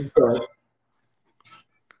Sorry.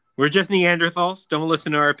 We're just Neanderthals. Don't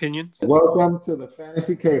listen to our opinions. Welcome to the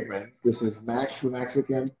Fantasy Caveman. This is Max the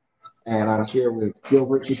Mexican, and I'm here with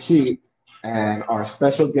Gilbert the Chief, and our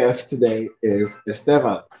special guest today is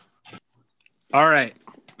Esteban. All right.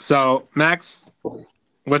 So, Max,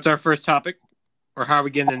 what's our first topic? Or how are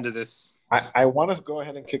we getting into this? I want to go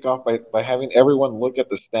ahead and kick off by having everyone look at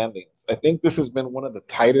the standings. I think this has been one of the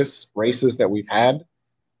tightest races that we've had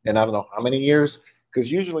in I don't know how many years. Because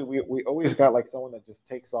usually we always got like someone that just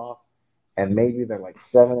takes off and maybe they're like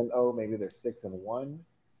 7-0, maybe they're 6-1.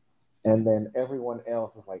 And then everyone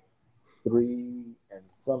else is like 3 and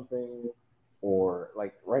something. Or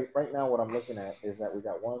like right now what I'm looking at is that we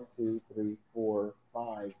got 1, 2, 3, 4,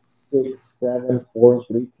 5, 6, 7, 4 and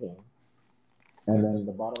 3 teams. And then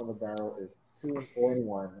the bottom of the barrel is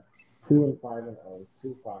 2-4-1, 2-5-0,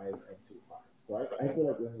 2-5 and 2-5. So I feel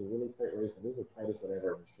like this is a really tight race, and this is the tightest that I've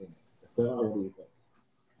ever seen. Esteban, what do you think?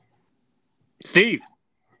 Steve.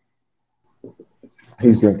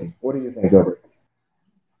 He's drinking. What do you think, Gilbert?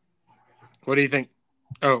 What do you think?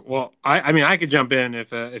 Oh, well, I mean, I could jump in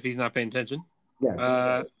if he's not paying attention.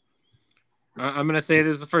 Yeah. I'm going to say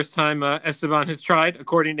this is the first time Esteban has tried,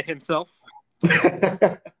 according to himself.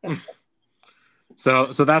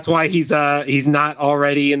 So that's why he's not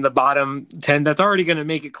already in the bottom 10. That's already going to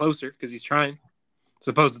make it closer because he's trying,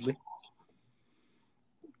 supposedly.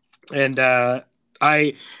 And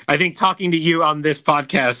I think talking to you on this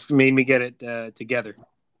podcast made me get it together.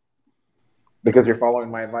 Because you're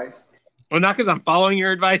following my advice? Well, not because I'm following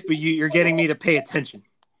your advice, but you're getting me to pay attention.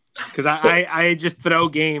 Because I just throw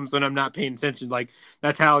games when I'm not paying attention. Like,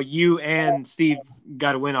 that's how you and Steve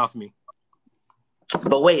got a win off me.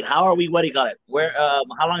 But wait, how are we? What do you call it? Where?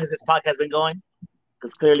 How long has this podcast been going?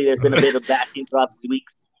 Because clearly there's been a bit of backing throughout the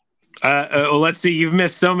weeks. Well, let's see. You've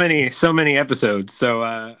missed so many episodes. So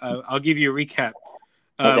I'll give you a recap.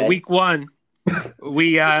 Okay. Week 1,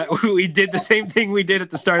 we did the same thing we did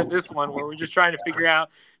at the start of this one, where we're just trying to figure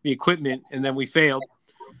out the equipment, and then we failed.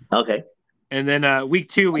 Okay. And then week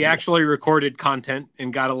 2, we actually recorded content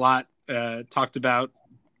and got a lot. Talked about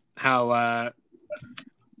how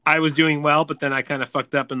I was doing well, but then I kind of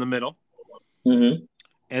fucked up in the middle. Mm-hmm.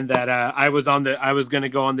 And that I was going to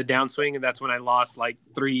go on the downswing, and that's when I lost like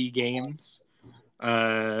 3 games.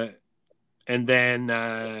 And then,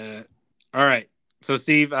 all right. So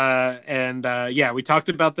Steve, we talked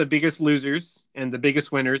about the biggest losers and the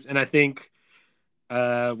biggest winners. And I think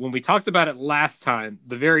when we talked about it last time,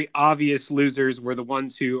 the very obvious losers were the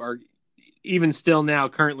ones who are even still now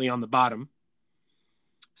currently on the bottom.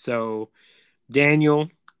 So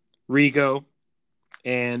Daniel, Rigo,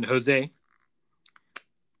 and Jose.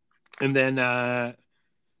 And then I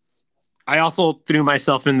also threw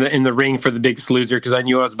myself in the ring for the biggest loser because I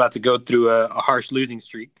knew I was about to go through a harsh losing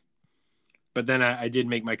streak. But then I did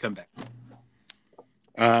make my comeback.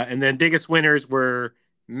 And then biggest winners were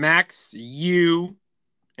Max, you,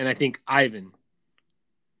 and I think Ivan.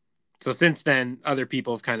 So since then, other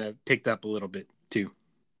people have kind of picked up a little bit too.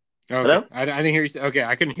 Okay. Hello? I didn't hear you. Okay,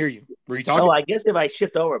 I couldn't hear you. Were you talking? Oh, I guess if I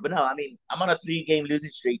shift over, but no, I mean, I'm on a 3-game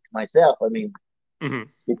losing streak myself. I mean,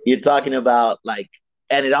 You're talking about like,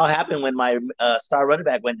 and it all happened when my star running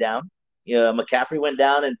back went down. McCaffrey went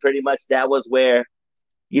down, and pretty much that was where,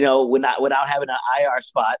 without having an IR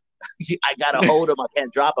spot, I got a hold of him. I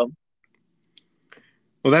can't drop him.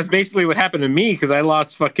 Well, that's basically what happened to me because I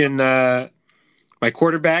lost fucking my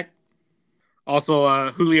quarterback.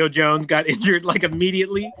 Also, Julio Jones got injured like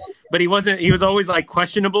immediately, but he wasn't. He was always like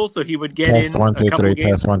questionable, so he would get test in 1 2 a couple 3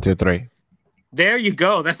 games. test 1 2 3. There you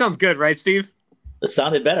go. That sounds good, right, Steve? It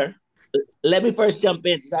sounded better. Let me first jump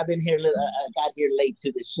in since I've been here. I got here late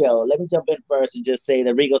to the show. Let me jump in first and just say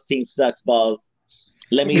the Regals team sucks balls.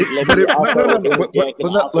 Let me.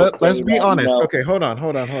 Let's be honest. Okay, hold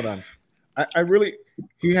on. I really.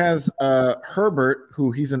 He has Herbert,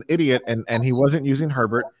 who he's an idiot, and he wasn't using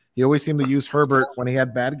Herbert. He always seemed to use Herbert when he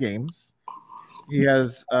had bad games. He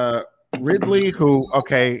has Ridley, who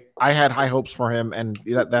I had high hopes for him, and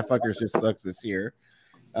that fucker just sucks this year.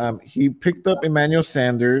 He picked up Emmanuel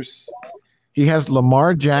Sanders. He has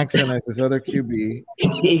Lamar Jackson as his other QB.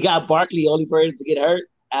 He got Barkley only for him to get hurt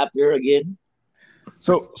after again.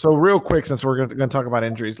 So real quick, since we're going to talk about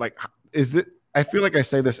injuries, like, is it? I feel like I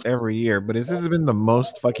say this every year, but has this been the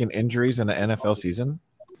most fucking injuries in an NFL season?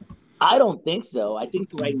 I don't think so. I think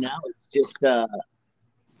right now it's just.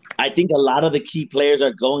 I think a lot of the key players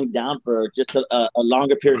are going down for just a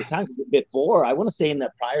longer period of time. Because before, I want to say in the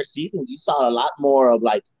prior seasons, you saw a lot more of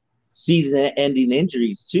like season-ending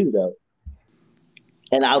injuries too, though.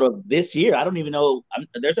 And out of this year, I don't even know.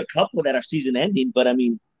 There's a couple that are season-ending, but I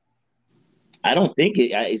mean, I don't think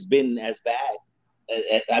it's been as bad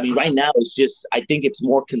I mean, right now it's just I think it's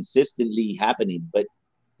more consistently happening, but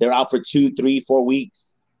they're out for 2, 3, 4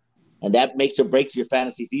 weeks, and that makes or breaks your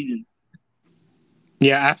fantasy season.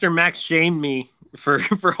 Yeah, after Max shamed me for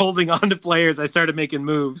holding on to players, I started making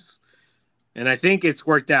moves, and I think it's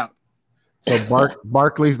worked out. So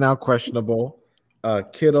Barkley's now questionable.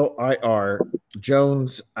 Kittle IR,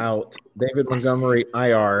 Jones out, David Montgomery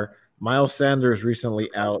IR, Miles Sanders recently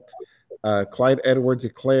out, Clyde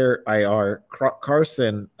Edwards-Helaire IR,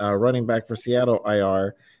 Carson running back for Seattle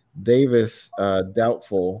IR, Davis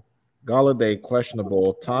doubtful, Golladay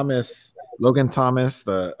questionable, Logan Thomas,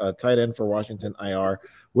 the tight end for Washington IR,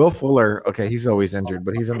 Will Fuller, okay, he's always injured,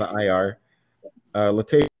 but he's in the IR,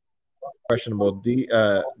 Latavius questionable,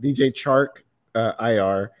 DJ Chark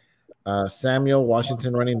IR. Samuel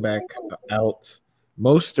Washington running back out.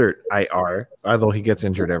 Mostert IR, although he gets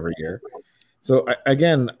injured every year. So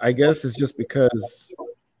again, I guess it's just because.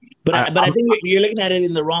 But I think you're looking at it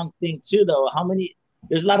in the wrong thing too, though. How many?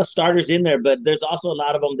 There's a lot of starters in there, but there's also a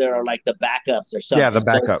lot of them that are like the backups or something. Yeah, the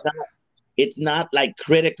backup. So it's not like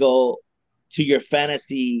critical to your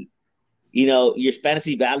fantasy. You know, your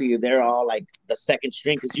fantasy value. They're all like the second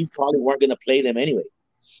string because you probably weren't going to play them anyway.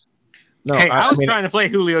 No, hey, I was trying to play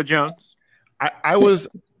Julio Jones. I was,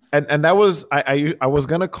 and that was I was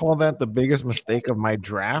gonna call that the biggest mistake of my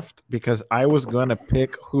draft because I was gonna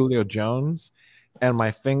pick Julio Jones, and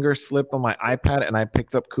my finger slipped on my iPad and I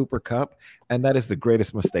picked up Cooper Kupp, and that is the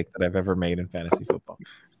greatest mistake that I've ever made in fantasy football.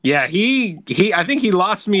 Yeah, he I think he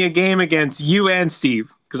lost me a game against you and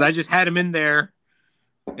Steve because I just had him in there,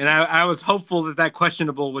 and I was hopeful that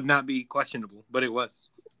questionable would not be questionable, but it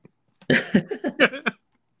was.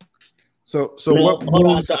 So hold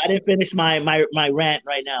on. So I didn't finish my rant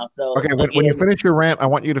right now. So okay, when you finish your rant, I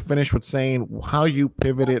want you to finish with saying how you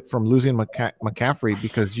pivoted from losing McCaffrey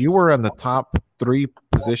because you were in the top 3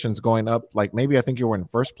 positions going up. Like maybe I think you were in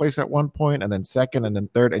first place at one point, and then second, and then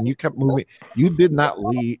third, and you kept moving. You did not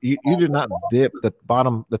leave. You did not dip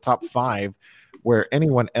the top 5, where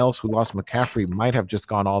anyone else who lost McCaffrey might have just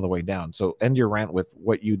gone all the way down. So end your rant with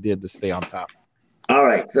what you did to stay on top. All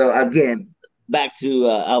right. So again. Back to,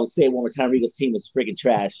 I'll say it one more time, Rigo's team was freaking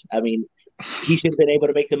trash. I mean, he should have been able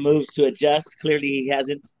to make the moves to adjust. Clearly, he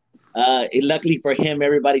hasn't. Luckily for him,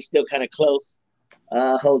 everybody's still kind of close.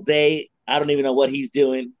 Jose, I don't even know what he's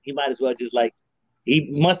doing. He might as well just he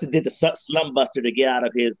must have did the slum buster to get out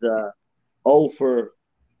of his O for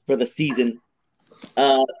the season.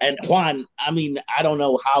 And Juan, I mean, I don't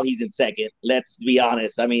know how he's in second. Let's be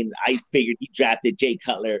honest. I mean, I figured he drafted Jay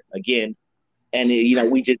Cutler again, and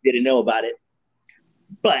we just didn't know about it.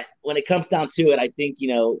 But when it comes down to it, I think,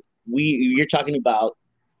 you're talking about,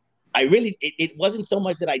 it wasn't so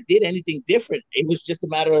much that I did anything different. It was just a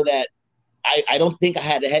matter of that I don't think I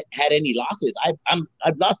had any losses.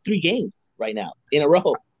 I've lost 3 games right now in a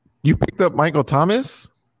row. You picked up Michael Thomas?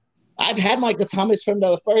 I've had Michael Thomas from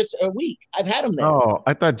the first week. I've had him there. Oh,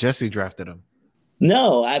 I thought Jesse drafted him.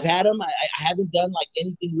 No, I've had him. I haven't done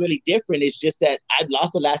anything really different. It's just that I've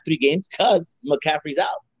lost the last 3 games because McCaffrey's out.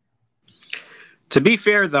 To be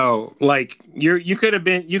fair, though, you could have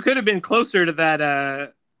been closer to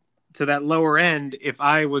that lower end if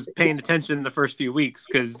I was paying attention the first few weeks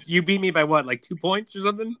because you beat me by what, 2 points or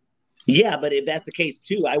something? Yeah, but if that's the case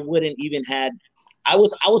too, I wouldn't even had. I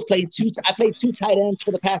was playing 2. I played 2 tight ends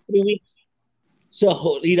for the past 3 weeks,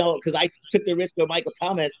 so because I took the risk of Michael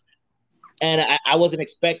Thomas, and I wasn't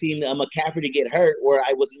expecting McCaffrey to get hurt, where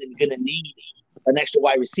I wasn't going to need an extra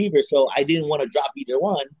wide receiver, so I didn't want to drop either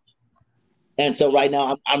one. And so right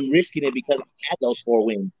now I'm risking it because I had those 4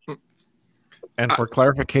 wins. And for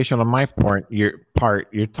clarification on my point, you're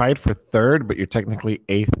tied for 3rd, but you're technically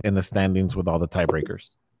 8th in the standings with all the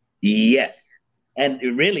tiebreakers. Yes. And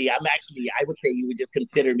really, I would say you would just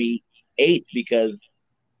consider me 8th because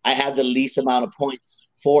I have the least amount of points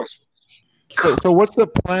forced. So what's the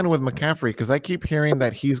plan with McCaffrey? Because I keep hearing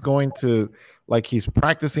that he's going to, he's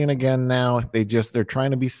practicing again now. They're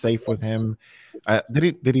trying to be safe with him.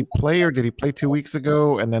 Did he play or did he play 2 weeks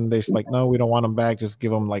ago? And then they're like, no, we don't want him back. Just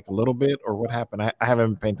give him a little bit, or what happened? I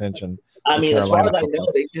haven't been paying attention. I mean, as far as I know,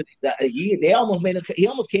 they just he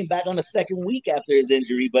almost came back on the 2nd week after his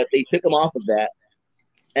injury, but they took him off of that.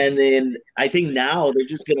 And then I think now they're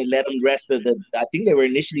just going to let him rest I think they were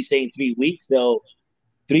initially saying 3 weeks, though.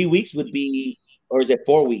 3 weeks would be, or is it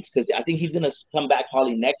 4 weeks? Because I think he's going to come back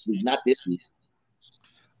probably next week, not this week.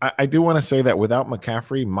 I do want to say that without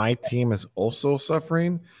McCaffrey, my team is also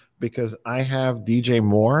suffering because I have DJ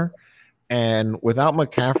Moore, and without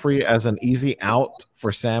McCaffrey as an easy out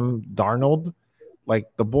for Sam Darnold, like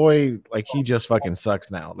the boy, like he just fucking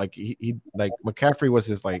sucks now. Like he like McCaffrey was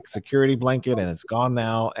his like security blanket, and it's gone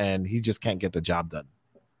now, and he just can't get the job done.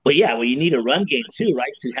 Well, yeah, well, you need a run game too,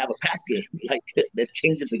 right? To have a pass game, like that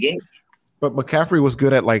changes the game. But McCaffrey was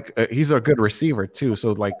good at he's a good receiver too.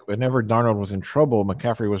 So like whenever Darnold was in trouble,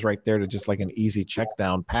 McCaffrey was right there to just like an easy check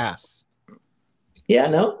down pass. Yeah,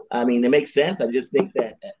 no, I mean it makes sense. I just think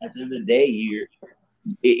that at the end of the day,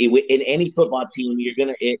 in any football team, you're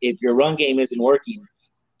gonna if your run game isn't working,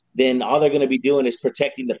 then all they're gonna be doing is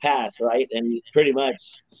protecting the pass, right? And pretty much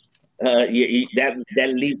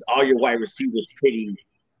that leaves all your wide receivers pretty,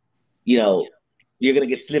 you're going to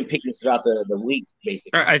get slim pickings throughout the week,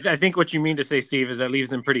 basically. I think what you mean to say, Steve, is that leaves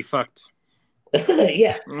them pretty fucked.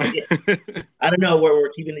 Yeah. I don't know where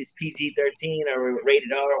we're keeping these PG-13 or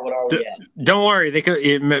rated R or what are we at? Don't worry.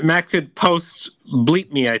 Max could post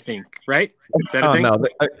bleep me, I think, right? Is that a thing? No.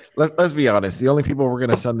 Let's be honest. The only people we're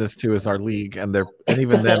going to send this to is our league, and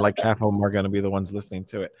even then, like half of them are going to be the ones listening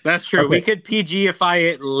to it. That's true. Okay. We could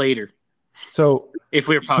PG-ify it later. So if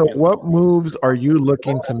we're popular. So what moves are you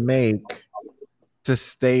looking to make to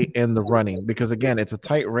stay in the running? Because again, it's a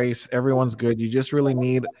tight race. Everyone's good. You just really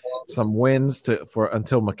need some wins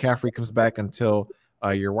until McCaffrey comes back, until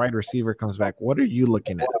your wide receiver comes back. What are you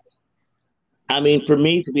looking at? I mean, for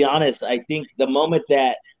me, to be honest, I think the moment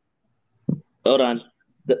that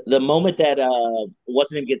the moment that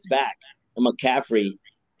what's name gets back, McCaffrey,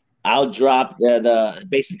 I'll drop the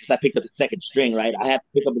basically because I picked up the second string, right? I have to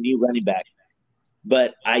pick up a new running back.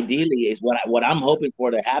 But ideally, is what I'm hoping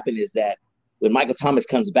for to happen is that when Michael Thomas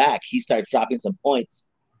comes back, he starts dropping some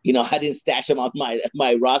points. I didn't stash him on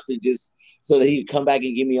my roster just so that he could come back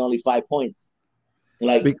and give me only 5 points.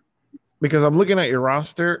 Because I'm looking at your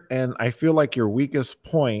roster, and I feel like your weakest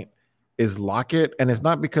point is Lockett, and it's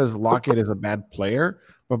not because Lockett is a bad player,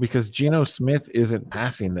 but because Geno Smith isn't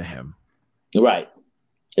passing to him. Right.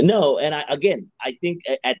 No, and I think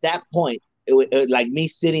at that point, it would, like me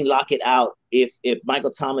sitting Lockett out, if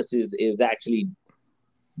Michael Thomas is actually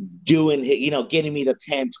doing, getting me the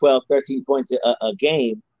 10, 12, 13 points a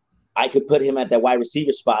game, I could put him at that wide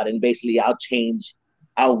receiver spot, and basically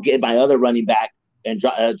I'll get my other running back and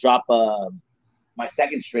drop my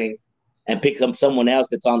second string and pick up someone else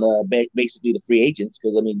that's on basically the free agents.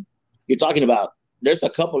 Because, I mean, you're talking about there's a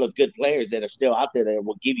couple of good players that are still out there that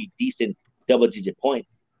will give you decent double-digit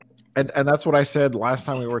points. And that's what I said last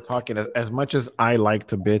time we were talking. As much as I like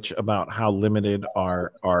to bitch about how limited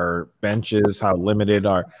our benches, how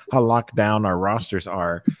locked down our rosters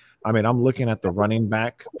are, I mean, I'm looking at the running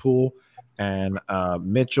back pool, and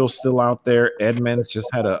Mitchell's still out there. Edmonds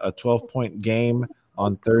just had a 12-point game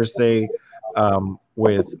on Thursday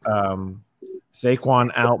with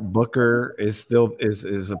Saquon out. Booker is still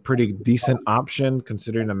is a pretty decent option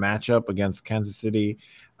considering the matchup against Kansas City.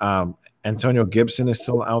 Antonio Gibson is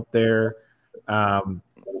still out there.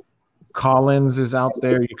 Collins is out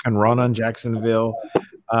there. You can run on Jacksonville.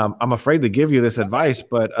 I'm afraid to give you this advice,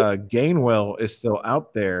 but Gainwell is still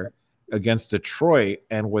out there against Detroit.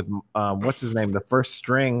 And with what's his name, the first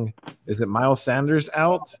string, is it Miles Sanders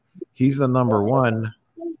out? He's the number one.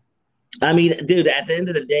 I mean, dude, at the end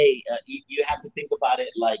of the day, you have to think about it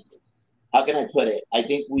like, how can I put it? I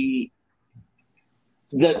think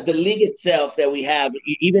the league itself that we have,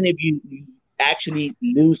 even if you actually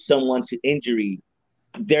lose someone to injury,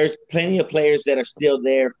 there's plenty of players that are still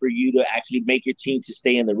there for you to actually make your team to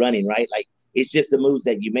stay in the running, right? Like, it's just the moves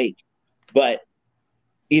that you make. But,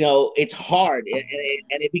 it's hard, and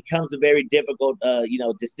it becomes a very difficult,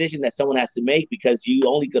 decision that someone has to make because you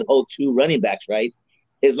only could hold two running backs, right?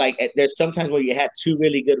 It's like there's sometimes where you have two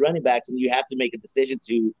really good running backs and you have to make a decision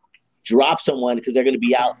to drop someone because they're going to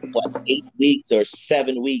be out 8 weeks or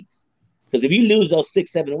 7 weeks. Because if you lose those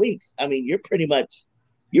 6-7 weeks, I mean, you're pretty much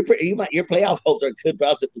your playoff hopes are could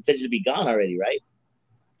potentially be gone already, right?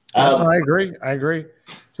 I agree.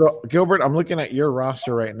 So Gilbert, I'm looking at your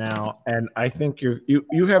roster right now, and I think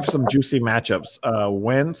you have some juicy matchups.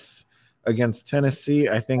 Wentz against Tennessee.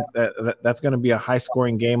 I think that's going to be a high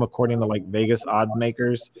scoring game according to like Vegas odd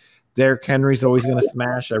makers. Derrick Henry's always going to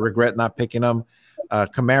smash. I regret not picking him.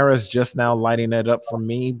 Kamara's just now lighting it up for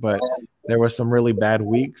me, but there were some really bad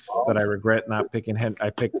weeks that I regret not picking him. I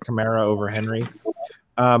picked Kamara over Henry.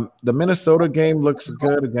 The Minnesota game looks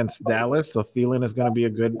good against Dallas, so Thielen is going to be a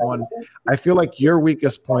good one. I feel like your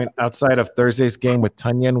weakest point outside of Thursday's game with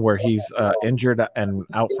Tunyon, where he's injured and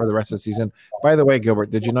out for the rest of the season. By the way,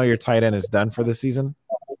 Gilbert, did you know your tight end is done for the season?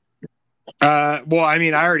 Well, I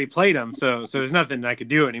mean, I already played him, so there's nothing I could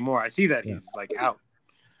do anymore. I see that he's like out.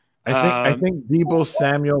 I think Deebo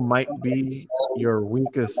Samuel might be your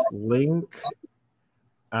weakest link.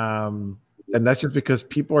 and that's just because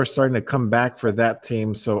people are starting to come back for that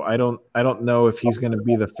team. So I don't know if he's going to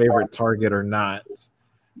be the favorite target or not.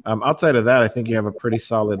 Outside of that, I think you have a pretty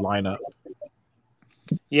solid lineup.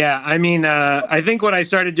 Yeah, I mean, I think what I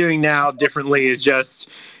started doing now differently is just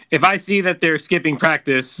if I see that they're skipping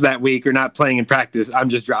practice that week or not playing in practice, I'm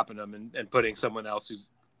just dropping them and putting someone else who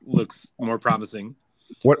looks more promising.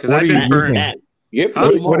 What I've are been you burned. using? You're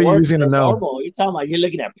putting more What are you work using to than know? normal. You're talking about you're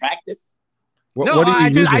looking at practice. What are you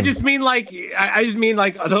using? I just mean like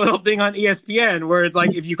the little thing on ESPN where it's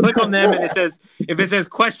like if you click on them and it says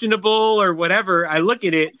questionable or whatever, I look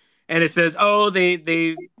at it and it says, oh,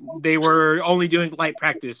 they were only doing light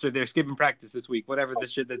practice or they're skipping practice this week, whatever the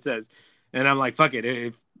shit that says. And I'm like, fuck it.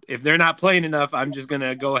 If they're not playing enough, I'm just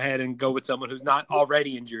gonna go ahead and go with someone who's not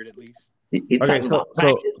already injured at least. You're talking about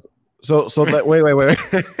practice. So that wait.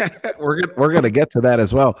 we're gonna get to that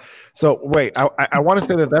as well. So wait, I want to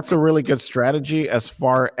say that's a really good strategy as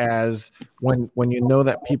far as when you know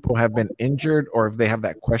that people have been injured or if they have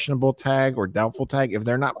that questionable tag or doubtful tag, if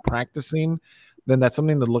they're not practicing, then that's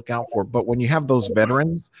something to look out for. But when you have those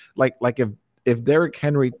veterans, like if Derrick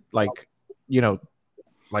Henry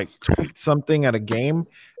tweaked something at a game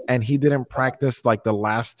and he didn't practice like the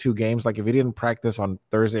last two games, like if he didn't practice on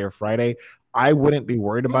Thursday or Friday, I wouldn't be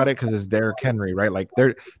worried about it because it's Derrick Henry, right? Like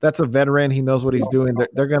that's a veteran. He knows what he's doing.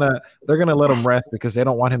 They're gonna let him rest because they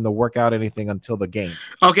don't want him to work out anything until the game.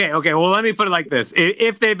 Okay. Well, let me put it like this: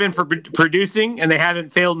 if they've been producing and they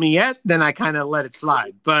haven't failed me yet, then I kind of let it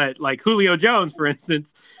slide. But like Julio Jones, for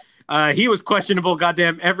instance, he was questionable,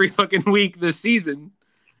 goddamn, every fucking week this season,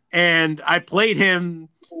 and I played him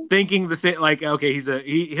thinking the same. Like, okay,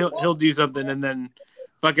 he'll do something, and then.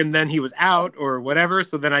 Then he was out or whatever.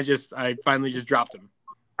 So then I finally just dropped him.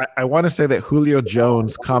 I want to say that Julio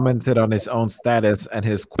Jones commented on his own status and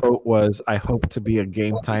his quote was, "I hope to be a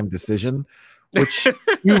game time decision," which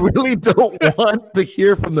you really don't want to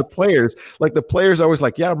hear from the players. Like the players are always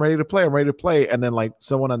like, "Yeah, I'm ready to play." And then like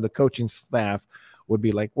someone on the coaching staff would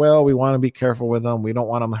be like, "Well, we want to be careful with him. We don't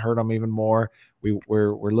want him to hurt him even more.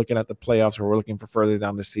 We're looking at the playoffs or we're looking for further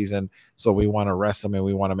down the season. So we want to rest him and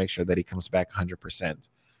we want to make sure that he comes back 100%.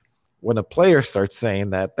 When a player starts saying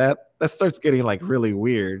that starts getting like really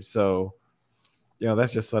weird. So,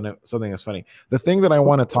 that's just something that's funny. The thing that I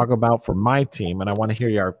want to talk about for my team, and I want to hear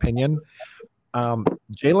your opinion,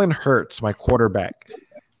 Jalen Hurts, my quarterback,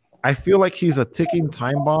 I feel like he's a ticking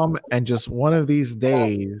time bomb and just one of these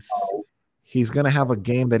days he's going to have a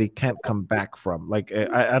game that he can't come back from. Like,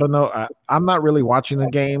 I don't know. I'm not really watching the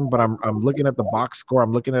game, but I'm looking at the box score.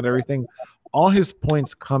 I'm looking at everything. All his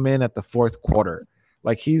points come in at the fourth quarter.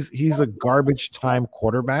 Like, he's a garbage time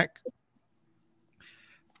quarterback.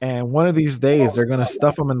 And one of these days, they're going to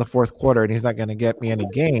stuff him in the fourth quarter, and he's not going to get me any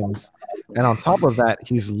games. And on top of that,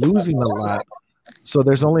 he's losing a lot. So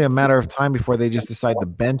there's only a matter of time before they just decide to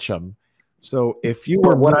bench him. So if you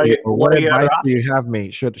were what advice do you have me?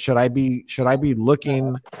 Should I be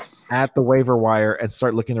looking at the waiver wire and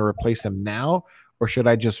start looking to replace him now, or should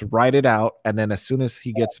I just ride it out and then as soon as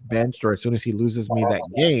he gets benched or as soon as he loses me that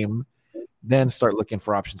game, then start looking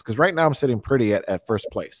for options? Because right now I'm sitting pretty at first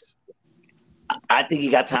place. I think you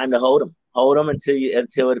got time to hold him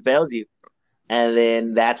until it fails you, and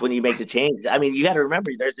then that's when you make the change. I mean, you got to remember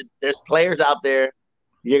there's players out there.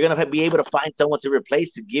 You're going to be able to find someone to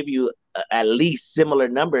replace to give you at least similar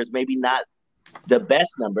numbers, maybe not the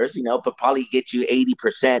best numbers, but probably get you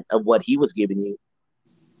 80% of what he was giving you.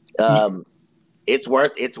 It's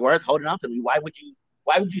worth holding on to him. Why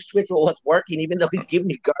would you switch with what's working, even though he's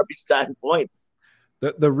giving you garbage time points?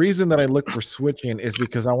 The reason that I look for switching is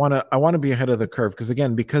because I want to be ahead of the curve.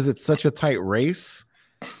 Because it's such a tight race.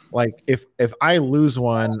 Like if I lose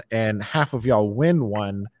one and half of y'all win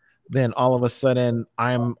one, then all of a sudden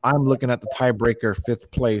I'm looking at the tiebreaker 5th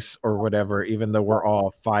place or whatever, even though we're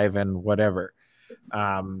all 5 and whatever.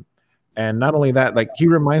 And not only that, like he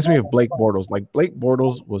reminds me of Blake Bortles. Like Blake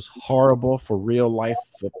Bortles was horrible for real life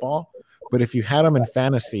football, but if you had him in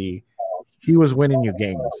fantasy, he was winning you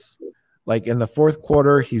games. Like in the fourth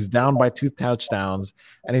quarter, he's down by 2 touchdowns,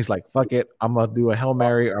 and he's like, "Fuck it, I'm gonna do a Hail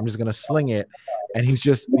Mary, or I'm just gonna sling it." And he's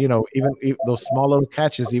just, even those small little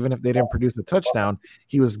catches, even if they didn't produce a touchdown,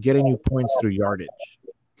 he was getting you points through yardage.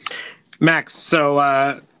 Max,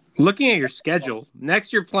 so looking at your schedule,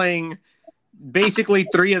 next you're playing basically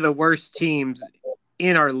 3 of the worst teams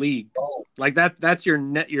in our league. Like that's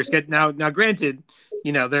your schedule. Now, granted,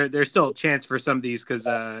 there's still a chance for some of these because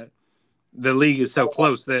the league is so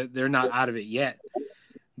close that they're not out of it yet.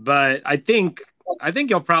 But I think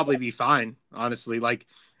you'll probably be fine, honestly. Like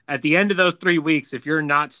at the end of those 3 weeks, if you're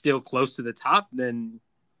not still close to the top, then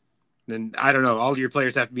I don't know. All your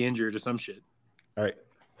players have to be injured or some shit. All right.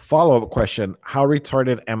 Follow-up question: how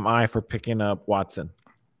retarded am I for picking up Watson?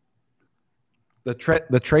 The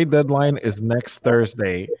trade deadline is next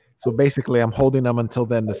Thursday, so basically, I'm holding him until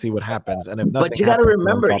then to see what happens. And if nothing, But you got to happens, then I'm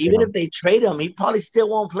remember, dropping even him. if they trade him, he probably still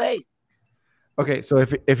won't play. Okay, so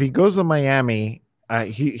if he goes to Miami,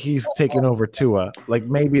 he's taking over Tua. Like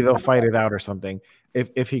maybe they'll fight it out or something.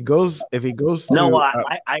 If he goes to No,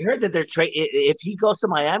 I heard that they're trade. If he goes to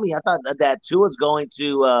Miami, I thought that Tua's going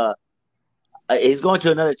to he's going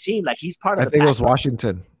to another team. Like he's part of I the think it package. was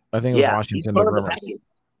Washington. I think it was Yeah, he's Washington. part The of the rumors. package.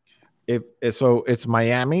 If so, it's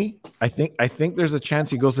Miami. I think there's a chance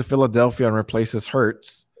he goes to Philadelphia and replaces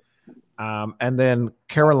Hurts. And then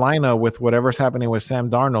Carolina with whatever's happening with Sam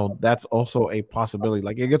Darnold, that's also a possibility.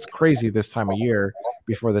 Like it gets crazy this time of year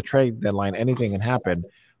before the trade deadline. Anything can happen.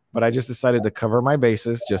 But I just decided to cover my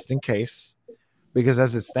bases just in case, because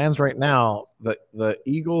as it stands right now, the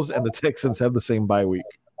Eagles and the Texans have the same bye week.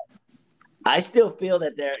 I still feel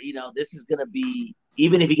that this is going to be,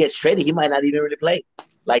 even if he gets traded, he might not even really play.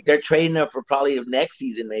 Like they're trading him for probably next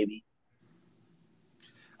season, maybe.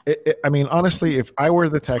 I mean, honestly, if I were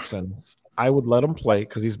the Texans, I would let him play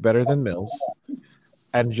because he's better than Mills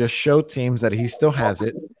and just show teams that he still has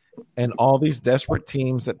it. And all these desperate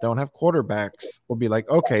teams that don't have quarterbacks will be like,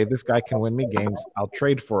 okay, this guy can win me games. I'll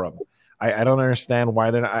trade for him. I don't understand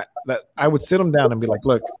why they're not. I would sit him down and be like,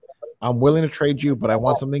 look, I'm willing to trade you, but I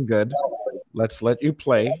want something good. Let's let you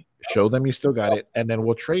play, show them you still got it, and then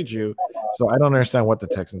we'll trade you. So I don't understand what the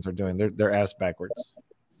Texans are doing. They're ass backwards.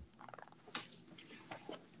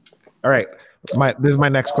 All right. This is my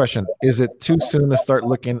next question. Is it too soon to start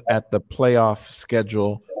looking at the playoff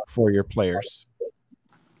schedule for your players?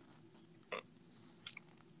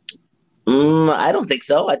 I don't think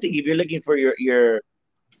so. I think if you're looking for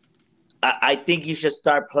I think you should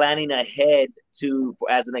start planning ahead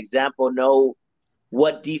as an example, know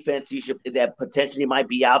what defense that potentially might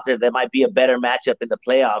be out there that might be a better matchup in the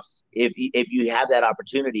playoffs if you have that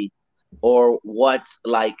opportunity, or what's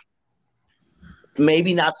like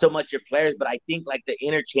maybe not so much your players, but I think like the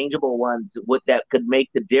interchangeable ones that could make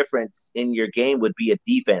the difference in your game would be a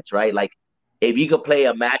defense, right? Like if you could play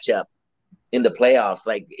a matchup in the playoffs,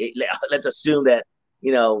 let's assume that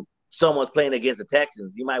someone's playing against the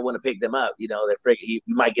Texans, you might want to pick them up. You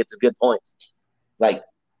might get some good points, like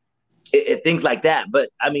things like that. But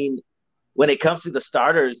I mean, when it comes to the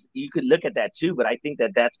starters, you could look at that too. But I think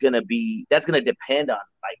that's going to depend on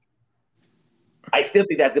I still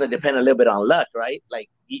think that's going to depend a little bit on luck, right? Like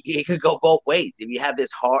it could go both ways. If you have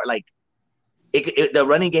this hard, like the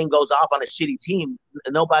running game goes off on a shitty team,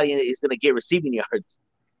 nobody is going to get receiving yards.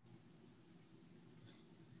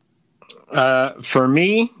 For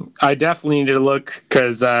me, I definitely need to look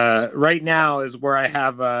because right now is where I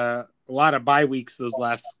have a lot of bye weeks those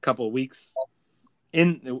last couple of weeks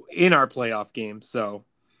in our playoff game. So,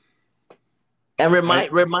 and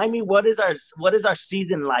remind me what is our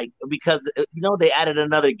season like, because they added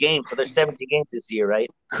another game, so there's 17 games this year, right?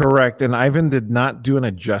 Correct. And Ivan did not do an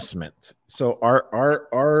adjustment. So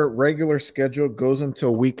our regular schedule goes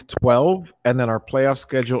until week 12, and then our playoff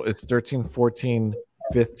schedule is 13, 14,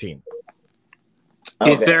 15.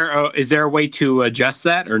 Okay. Is there a way to adjust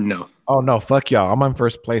that or no? Oh no, fuck y'all. I'm on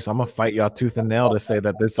first place. I'm gonna fight y'all tooth and nail to say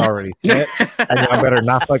that this already set, and y'all better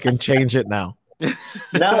not fucking change it now.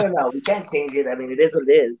 No, we can't change it. I mean, it is what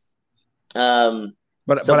it is.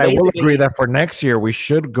 But I will agree that for next year we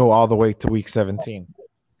should go all the way to week 17.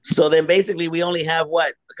 So then, basically, we only have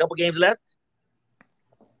a couple games left.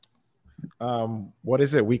 What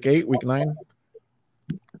is it? Week 8, week 9?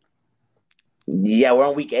 Yeah, we're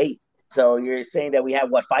on week 8. So you're saying that we have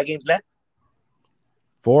 5 games left?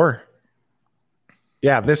 4.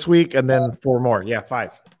 Yeah, this week and then 4 more. Yeah,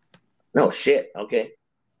 5. No shit. Okay.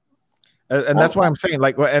 And that's what I'm saying.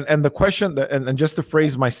 Like, and the question, and just to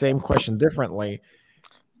phrase my same question differently,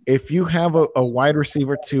 if you have a wide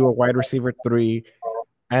receiver 2, a wide receiver 3,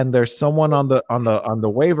 and there's someone on the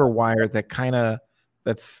waiver wire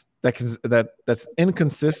that's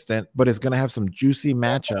inconsistent, but is going to have some juicy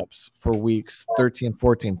matchups for weeks 13,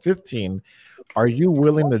 14, 15, are you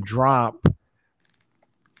willing to drop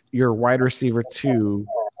your wide receiver 2,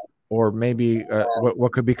 or maybe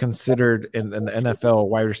what could be considered in the NFL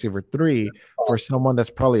wide receiver 3 for someone that's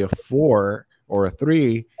probably a 4 or a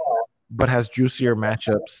 3, but has juicier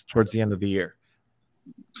matchups towards the end of the year?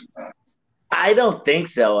 I don't think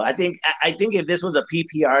so. I think if this was a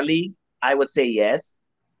PPR league, I would say yes.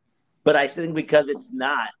 But I think because it's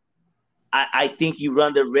not, I think you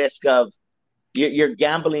run the risk of you're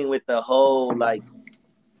gambling with the whole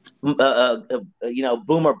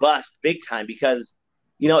boom or bust big time, because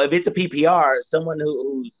if it's a PPR, someone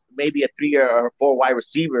who's maybe a 3 or 4 wide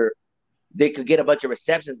receiver, they could get a bunch of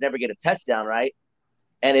receptions, never get a touchdown, right?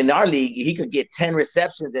 And in our league, he could get 10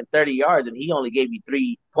 receptions and 30 yards, and he only gave you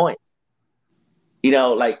 3 points.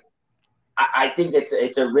 Like I think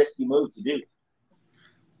it's a risky move to do.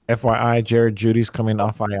 FYI, Jared Judy's coming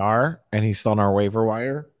off IR, and he's on our waiver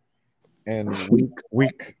wire. And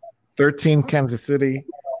week 13, Kansas City.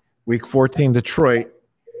 Week 14, Detroit.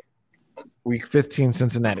 Week 15,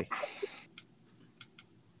 Cincinnati.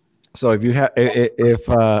 So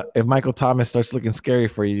if Michael Thomas starts looking scary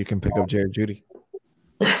for you, you can pick up Jared Judy.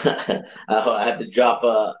 I have to drop.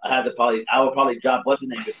 I will probably drop what's his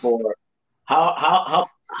name before. How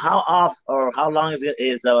off or how long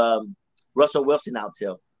is Russell Wilson out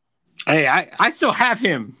till? Hey, I still have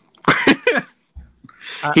him.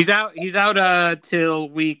 He's out till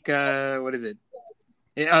week what is it?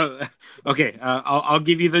 Okay, I'll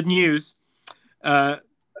give you the news.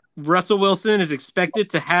 Russell Wilson is expected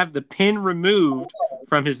to have the pin removed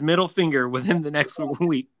from his middle finger within the next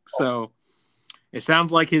week. So it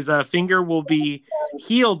sounds like his finger will be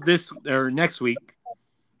healed this or next week.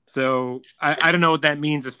 So I don't know what that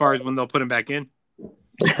means as far as when they'll put him back in.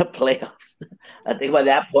 Playoffs. I think by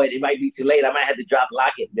that point it might be too late. I might have to drop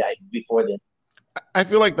Lockett before then. I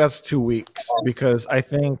feel like that's 2 weeks because I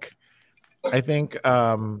think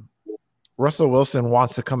Russell Wilson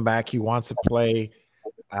wants to come back. He wants to play.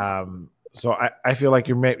 So I feel like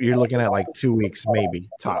you're looking at like 2 weeks, maybe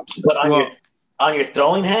tops. But on your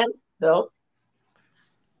throwing hand, though.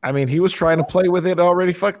 I mean, he was trying to play with it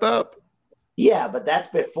already fucked up. Yeah, but that's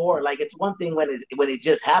before. Like, it's one thing when it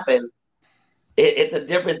just happened. It's a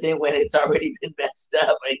different thing when it's already been messed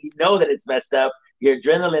up, and you know that it's messed up. Your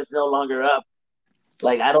adrenaline's no longer up.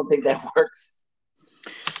 Like, I don't think that works.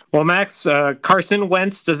 Well, Max, Carson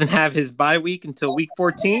Wentz doesn't have his bye week until week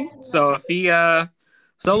 14. So if he,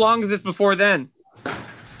 so long as it's before then,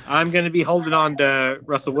 I'm going to be holding on to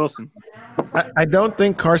Russell Wilson. I don't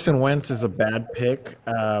think Carson Wentz is a bad pick.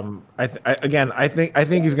 I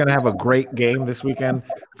think he's going to have a great game this weekend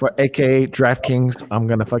for AKA DraftKings. I'm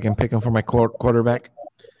going to fucking pick him for my quarterback.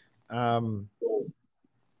 So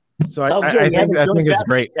I think it's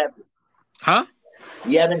great. Huh?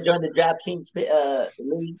 You haven't joined the DraftKings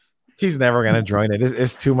league? He's never going to join it.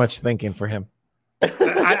 It's too much thinking for him.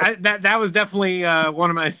 That was definitely one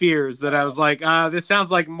of my fears, that I was like, this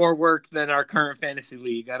sounds like more work than our current fantasy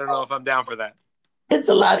league. I don't know if I'm down for that. It's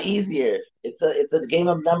a lot easier. It's a game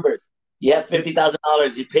of numbers. You have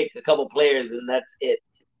 $50,000. You pick a couple players, and that's it.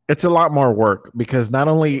 It's a lot more work because not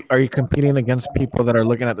only are you competing against people that are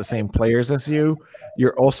looking at the same players as you,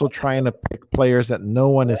 you're also trying to pick players that no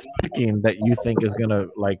one is picking that you think is going to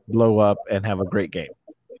like blow up and have a great game.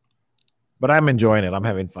 But I'm enjoying it. I'm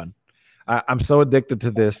having fun. I'm so addicted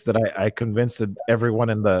to this that I convinced everyone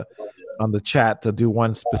on the chat to do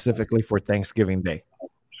one specifically for Thanksgiving Day.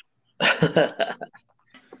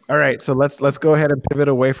 All right, so let's go ahead and pivot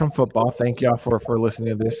away from football. Thank y'all for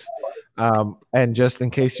listening to this. And just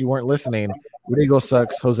in case you weren't listening, Rodrigo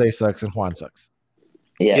sucks, Jose sucks, and Juan sucks.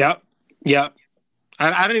 Yes. Yep.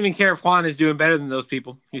 I don't even care if Juan is doing better than those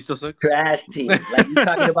people. He still sucks. Trash team. Like, you're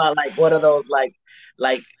talking about like what are those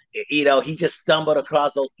like he just stumbled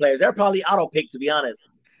across those players. They're probably auto pick, to be honest.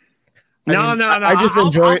 No. I just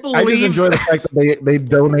enjoy the fact that they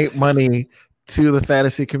donate money to the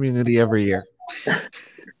fantasy community every year.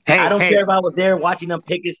 I don't care if I was there watching them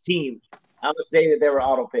pick his team. I'm gonna say that they were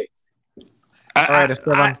auto picks. All right,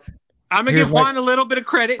 Esteban. I'm gonna give Juan a little bit of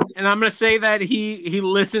credit, and I'm gonna say that he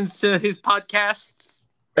listens to his podcasts.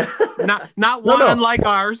 Not one unlike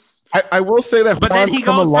ours. I will say that, but then he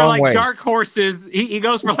goes for like dark horses. He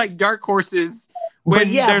goes for like dark horses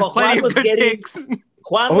when there's plenty of good picks.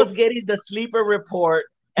 Juan was getting the sleeper report,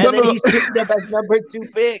 and then he's picked up as number 2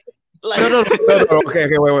 pick. Like, no. Okay,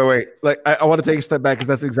 wait. Like, I want to take a step back because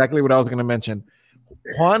that's exactly what I was going to mention.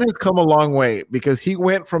 Juan has come a long way because he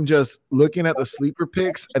went from just looking at the sleeper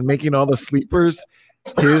picks and making all the sleepers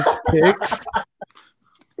his picks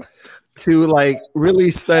to like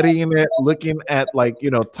really studying it, looking at like,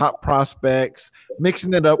 top prospects,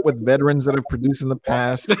 mixing it up with veterans that have produced in the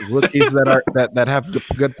past, rookies that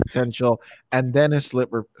have good potential, and then his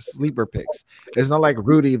sleeper picks. It's not like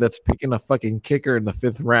Rudy that's picking a fucking kicker in the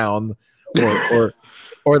 5th round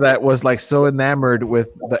or that was like so enamored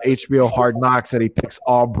with the HBO Hard Knocks that he picks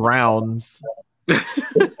all Browns. All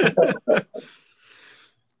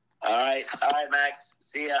right, Max.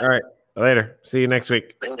 See ya. All right, later. See you next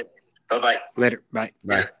week. Bye-bye. Later.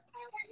 Bye.